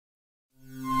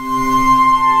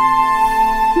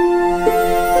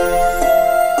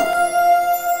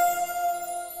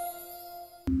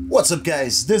What's up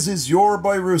guys, this is your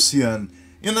boy Russian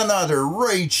in another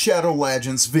Raid Shadow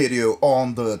Legends video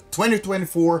on the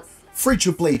 2024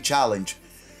 free-to-play challenge.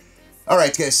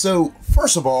 Alright guys, so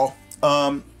first of all,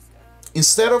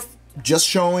 instead of just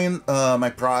showing my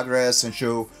progress and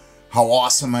show how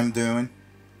awesome I'm doing,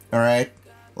 alright,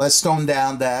 let's tone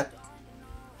down that.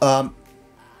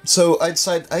 So I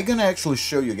decided I'm gonna actually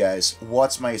show you guys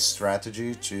what's my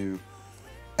strategy to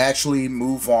actually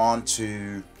move on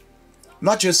to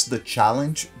not just the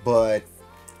challenge, but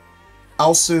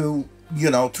also, you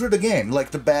know, through the game,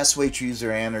 like the best way to use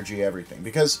your energy, everything.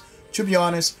 Because, to be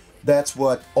honest, that's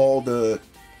what all the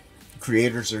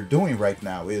creators are doing right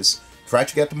now, is try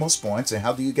to get the most points. And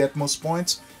how do you get most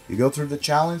points? You go through the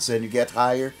challenge, and you get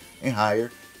higher and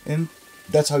higher, and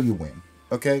that's how you win,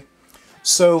 okay?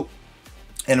 So,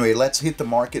 anyway, let's hit the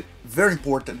market. Very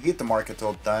important, hit the market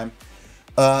all the time.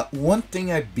 One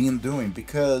thing I've been doing,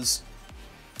 because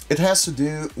it has to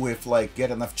do with like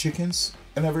get enough chickens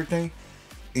and everything,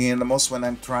 and the most when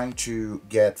I'm trying to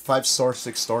get 5 stars,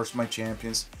 6 stars my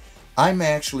champions, I'm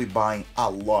actually buying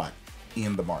a lot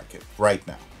in the market right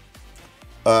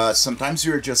now. Sometimes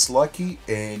you're just lucky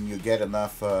and you get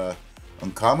enough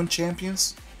uncommon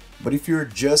champions, but if you're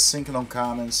just thinking on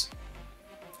commons,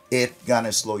 it's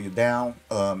gonna slow you down.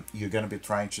 You're gonna be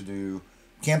trying to do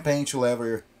campaign to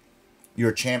level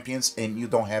your champions and you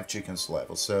don't have chickens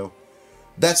level. So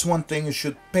that's one thing you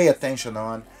should pay attention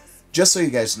on. Just so you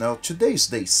guys know, today is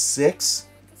day 6.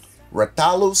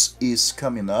 Rathalos is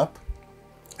coming up,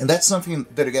 and that's something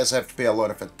that you guys have to pay a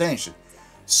lot of attention.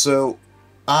 So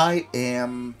I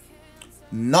am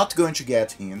not going to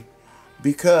get him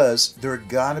because they're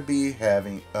gonna be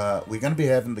having we're gonna be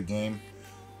having the game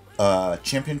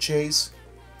champion chase.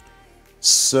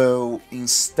 So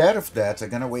instead of that, I'm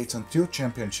gonna wait until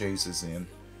champion chase is in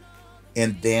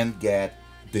and then get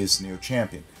this new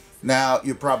champion. Now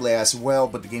you probably ask, well,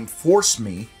 but the game forced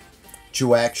me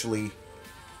to actually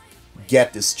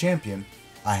get this champion.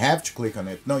 I have to click on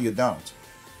it. No, you don't.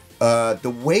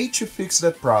 The way to fix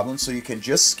that problem, so you can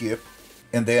just skip,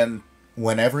 and then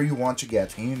whenever you want to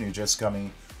get him, you just come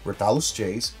in Rathalos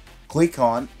Chase, click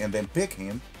on, and then pick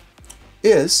him,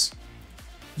 is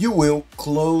you will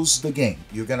close the game.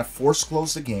 You're gonna force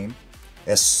close the game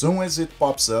as soon as it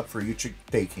pops up for you to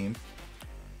take him,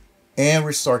 and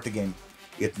restart the game.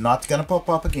 It's not gonna pop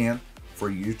up again for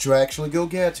you to actually go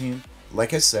get him.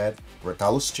 Like I said,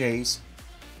 Rathalos Chase,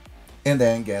 and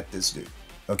then get this dude.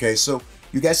 Okay, so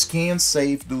you guys can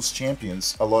save those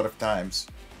champions a lot of times,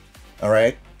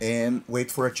 alright, and wait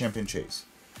for a champion chase.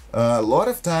 A lot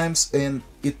of times, and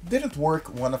it didn't work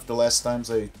one of the last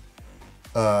times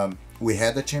we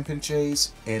had a champion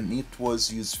chase, and it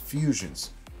was use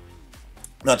fusions.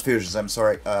 Not fusions, I'm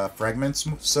sorry, fragment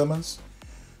summons.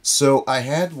 So I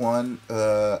had one,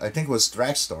 I think it was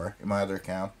Dragstar in my other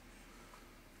account,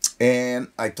 and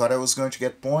I thought I was going to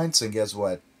get points, and guess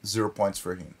what? 0 points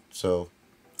for him. So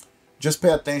just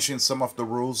pay attention to some of the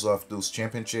rules of those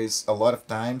champion chases. A lot of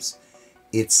times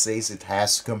it says it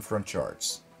has to come from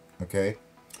charts, okay?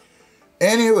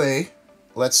 Anyway,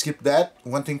 let's skip that.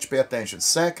 One thing to pay attention.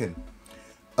 Second,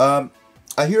 I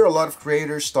hear a lot of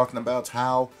creators talking about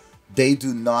how they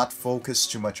do not focus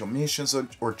too much on missions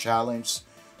or challenges.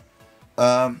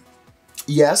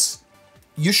 Yes,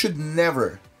 you should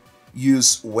never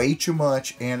use way too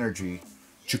much energy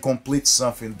to complete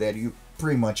something that you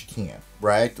pretty much can't,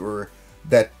 right? Or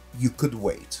that you could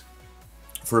wait.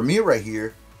 For me right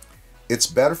here, it's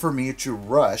better for me to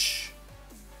rush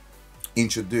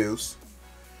introduce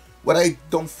what I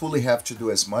don't fully have to do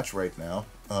as much right now.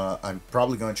 I'm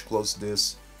probably going to close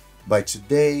this by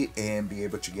today and be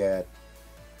able to get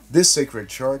this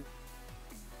sacred shard,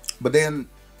 but then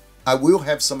I will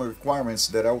have some requirements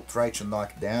that I'll try to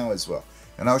knock down as well,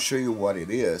 and I'll show you what it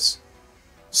is.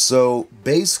 So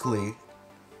basically,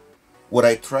 what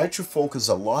I try to focus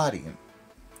a lot in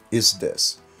is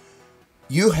this.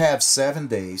 You have 7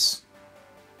 days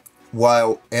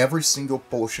while every single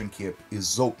potion keep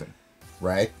is open,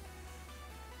 right?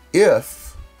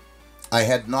 If I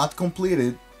had not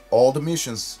completed all the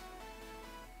missions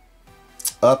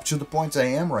up to the point I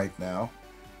am right now,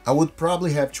 I would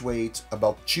probably have to wait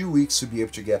about 2 weeks to be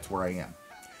able to get where I am.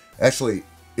 Actually,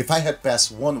 if I had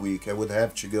passed 1 week, I would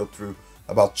have to go through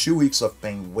about 2 weeks of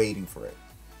pain waiting for it.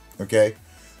 Okay?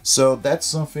 So that's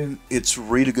something it's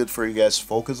really good for you guys to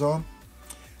focus on.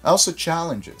 Also,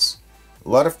 challenges. A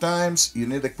lot of times you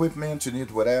need equipment, you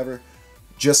need whatever.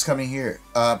 Just coming here.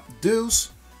 Those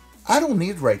I don't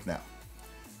need right now,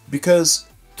 because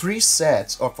 3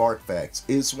 sets of artifacts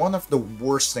is one of the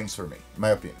worst things for me, in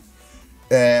my opinion.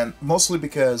 And mostly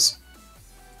because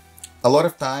a lot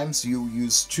of times you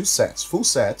use 2 sets, full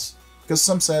sets, because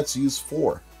some sets use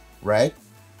 4, right?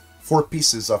 4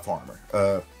 pieces of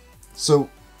armor. So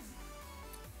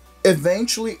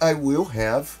eventually I will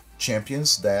have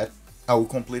champions that I will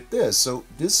complete this. So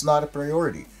this is not a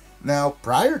priority. Now,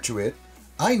 prior to it,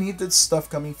 I needed stuff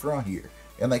coming from here,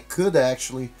 and I could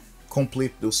actually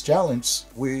complete those challenges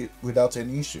without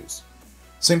any issues.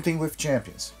 Same thing with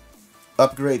champions.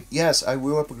 Upgrade, yes, I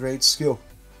will upgrade skill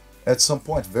at some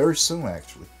point, very soon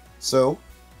actually. So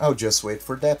I'll just wait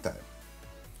for that time.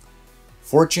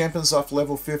 4 champions of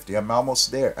level 50, I'm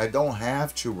almost there. I don't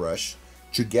have to rush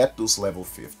to get those level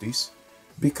 50s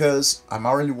because I'm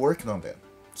already working on them.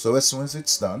 So as soon as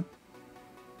it's done,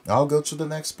 I'll go to the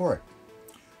next part.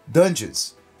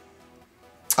 Dungeons.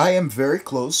 I am very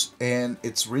close, and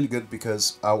it's really good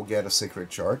because I'll get a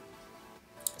sacred shard.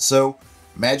 So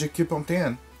magic keep on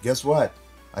 10, guess what?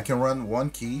 I can run 1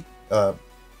 key, a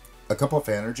cup of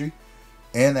energy,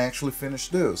 and actually finish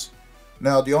those.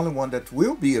 Now the only one that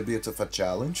will be a bit of a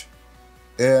challenge,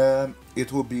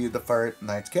 it will be the Fire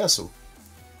Knight Castle.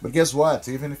 But guess what?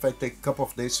 Even if I take a couple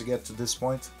of days to get to this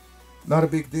point, not a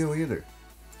big deal either.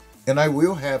 And I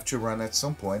will have to run at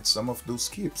some point some of those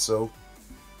keeps, so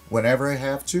whenever I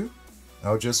have to,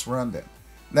 I'll just run them.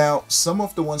 Now, some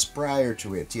of the ones prior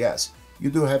to it, yes,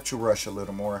 you do have to rush a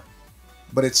little more,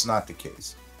 but it's not the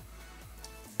case.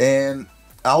 And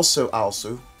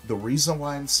also, the reason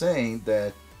why I'm saying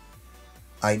that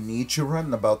I need to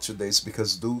run about 2 days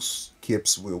because those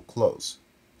keeps will close.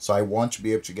 So I want to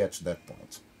be able to get to that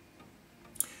point.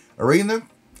 Arena,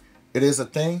 it is a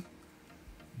thing.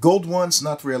 Gold 1's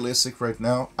not realistic right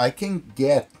now. I can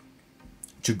get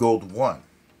to Gold 1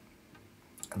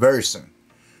 very soon.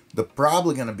 The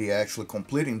probably going to be actually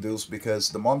completing those because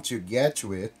the moment you get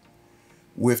to it,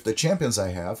 with the champions I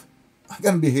have, I'm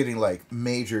going to be hitting like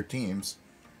major teams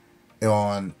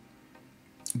on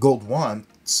Gold 1.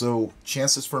 So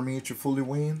chances for me to fully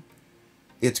win,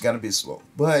 it's going to be slow.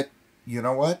 But you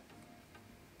know what?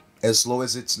 As slow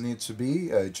as it needs to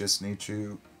be, I just need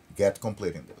to get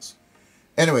completing this.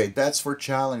 Anyway, that's for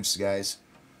challenge, guys.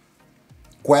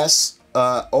 Quests,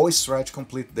 always try to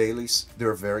complete dailies.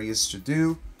 They're very easy to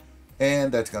do.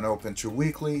 And that's going to open to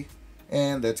weekly.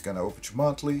 And that's going to open to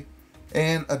monthly.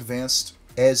 And advanced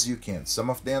as you can. Some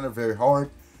of them are very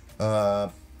hard.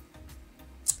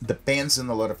 Depends on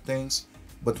a lot of things.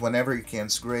 But whenever you can,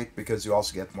 it's great because you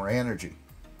also get more energy.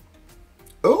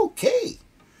 Okay.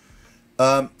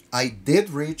 I did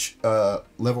reach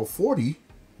level 40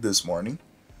 this morning.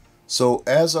 So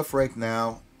as of right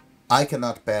now, I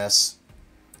cannot pass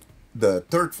the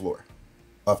 3rd floor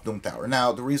of Doom Tower.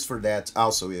 Now, the reason for that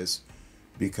also is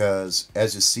because,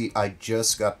 as you see, I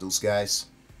just got those guys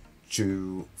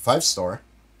to 5-star.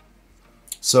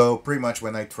 So pretty much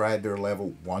when I tried, they're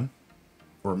level 1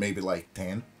 or maybe like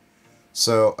 10.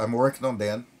 So I'm working on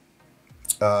them.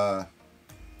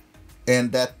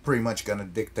 And that pretty much gonna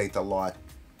dictate a lot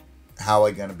how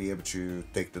I'm gonna be able to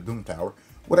take the Doom Tower.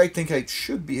 What I think I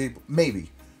should be able,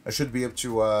 maybe, I should be able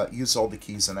to use all the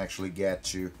keys and actually get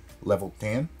to level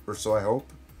 10 or so, I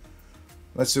hope.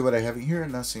 Let's see what I have in here.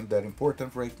 Nothing that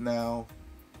important right now.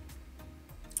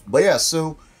 But yeah,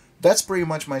 so that's pretty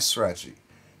much my strategy.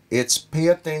 It's pay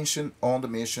attention on the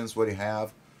missions, what you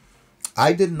have.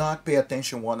 I did not pay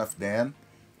attention one of them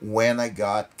when I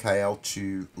got Kyle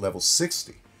to level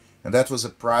 60. And that was a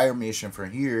prior mission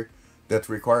from here that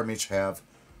required me to have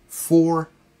 4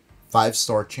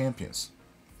 5-star champions.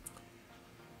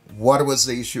 What was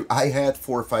the issue? I had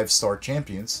 4 5-star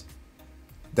champions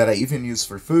that I even used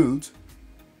for food.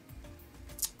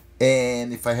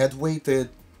 And if I had waited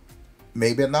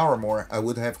maybe an hour more, I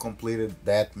would have completed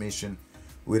that mission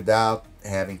without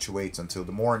having to wait until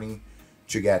the morning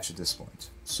to get to this point.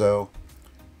 So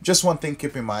just one thing,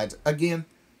 keep in mind. Again,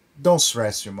 don't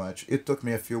stress too much. It took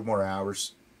me a few more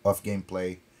hours of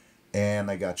gameplay and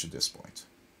I got to this point.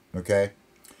 Okay?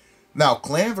 Now,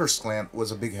 clan vs. clan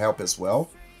was a big help as well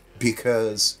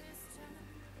because,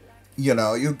 you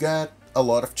know, you got a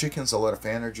lot of chickens, a lot of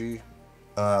energy,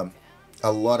 a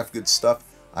lot of good stuff.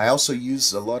 I also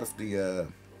use a lot of the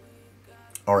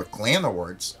our clan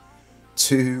awards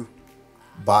to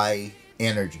buy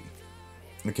energy.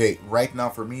 Okay, right now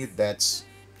for me, that's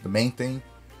the main thing.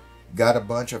 Got a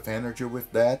bunch of energy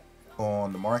with that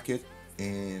on the market,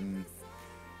 and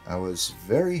I was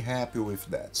very happy with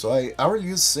that. So I already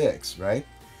used 6, right?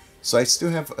 So I still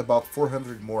have about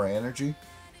 400 more energy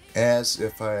as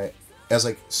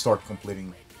I start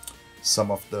completing some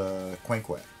of the clan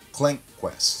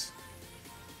quests.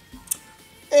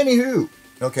 Anywho,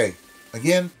 okay,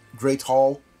 again, great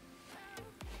haul.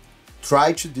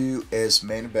 Try to do as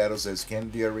many battles as you can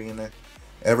in the arena.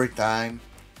 every time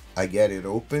I get it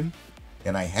open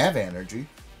and I have energy.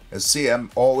 As see, I'm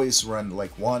always run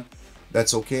like one.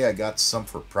 That's okay, I got some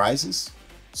for prizes,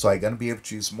 so I'm gonna be able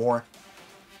to use more.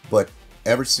 But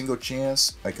every single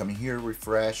chance I come in here,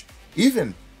 refresh.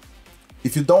 Even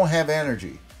if you don't have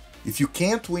energy, if you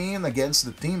can't win against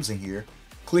the teams in here,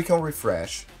 click on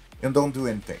refresh and don't do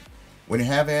anything. When you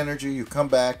have energy, you come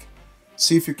back,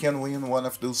 see if you can win one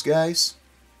of those guys.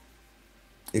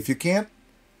 If you can't,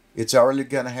 it's already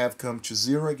gonna have come to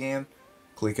 0 again.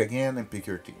 Click again and pick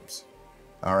your teams.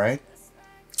 Alright?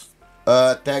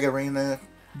 Tag Arena,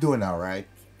 doing alright.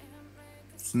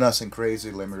 It's nothing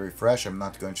crazy. Let me refresh. I'm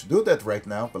not going to do that right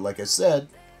now, but like I said,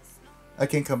 I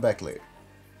can come back later.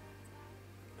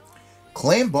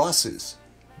 Claim bosses.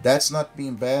 That's not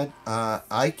being bad.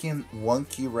 I can 1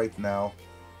 key right now,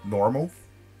 normal.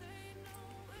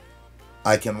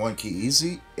 I can 1 key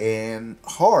easy and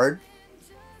hard.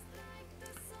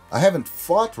 I haven't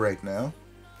fought right now.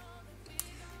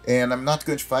 And I'm not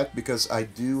going to fight because I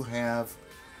do have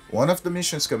one of the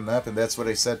missions coming up, and that's what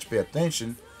I said to pay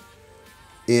attention.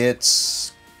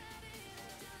 It's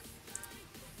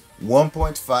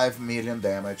 1.5 million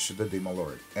damage to the Demon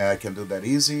Lord. And I can do that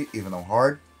easy, even on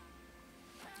hard.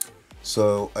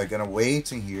 So I'm gonna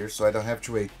wait in here, so I don't have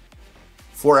to wait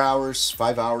 4 hours,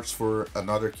 5 hours for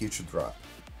another key to drop.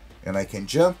 And I can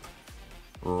jump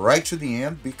right to the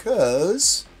end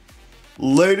because,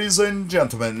 ladies and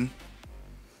gentlemen,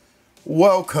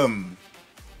 welcome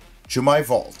to my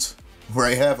vault, where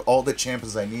I have all the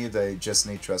champions I need. I just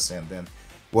need to ascend in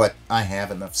what I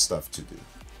have enough stuff to do.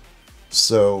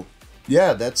 So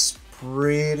yeah, that's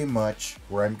pretty much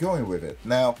where I'm going with it.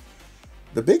 Now,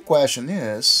 the big question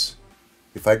is,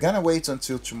 if I'm gonna wait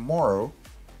until tomorrow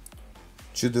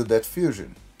to do that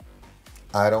fusion,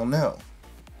 I don't know.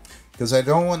 Because I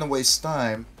don't want to waste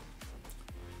time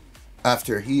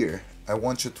after here. I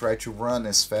want to try to run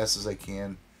as fast as I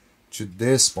can to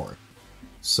this part.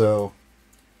 So,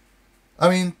 I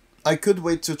mean, I could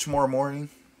wait till tomorrow morning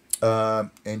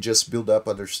and just build up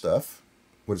other stuff,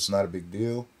 which is not a big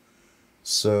deal.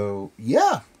 So,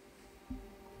 yeah.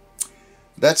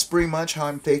 That's pretty much how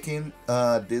I'm taking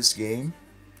this game.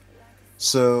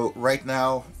 So, right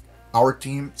now, our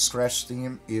team, Scratch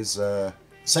team, is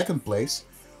 2nd place.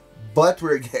 But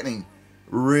we're getting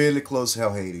really close to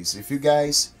Hell Hades. If you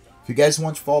guys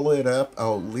want to follow it up,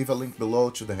 I'll leave a link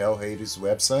below to the Hell Hades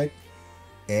website.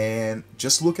 And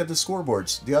just look at the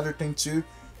scoreboards. The other thing too,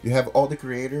 you have all the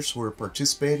creators who are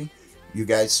participating. You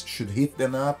guys should hit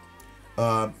them up.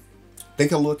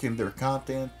 Take a look in their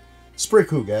content. It's pretty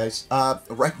cool, guys.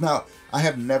 Right now, I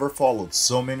have never followed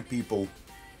so many people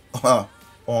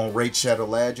on Raid Shadow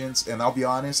Legends. And I'll be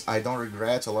honest, I don't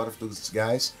regret. A lot of those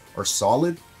guys are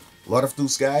solid. A lot of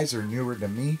those guys are newer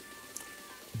than me.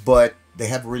 But they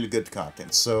have really good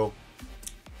content. So,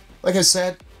 like I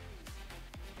said,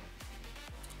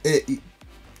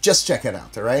 just check it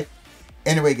out, alright?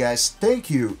 Anyway, guys, thank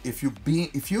you. If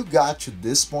you got to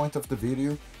this point of the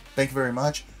video, thank you very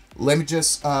much. Let me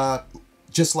just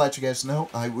let you guys know,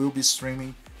 I will be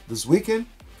streaming this weekend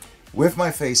with my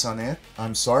face on it.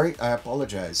 I'm sorry, I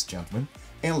apologize, gentlemen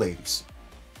and ladies.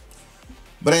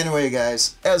 But anyway,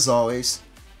 guys, as always,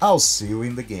 I'll see you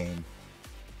in the game.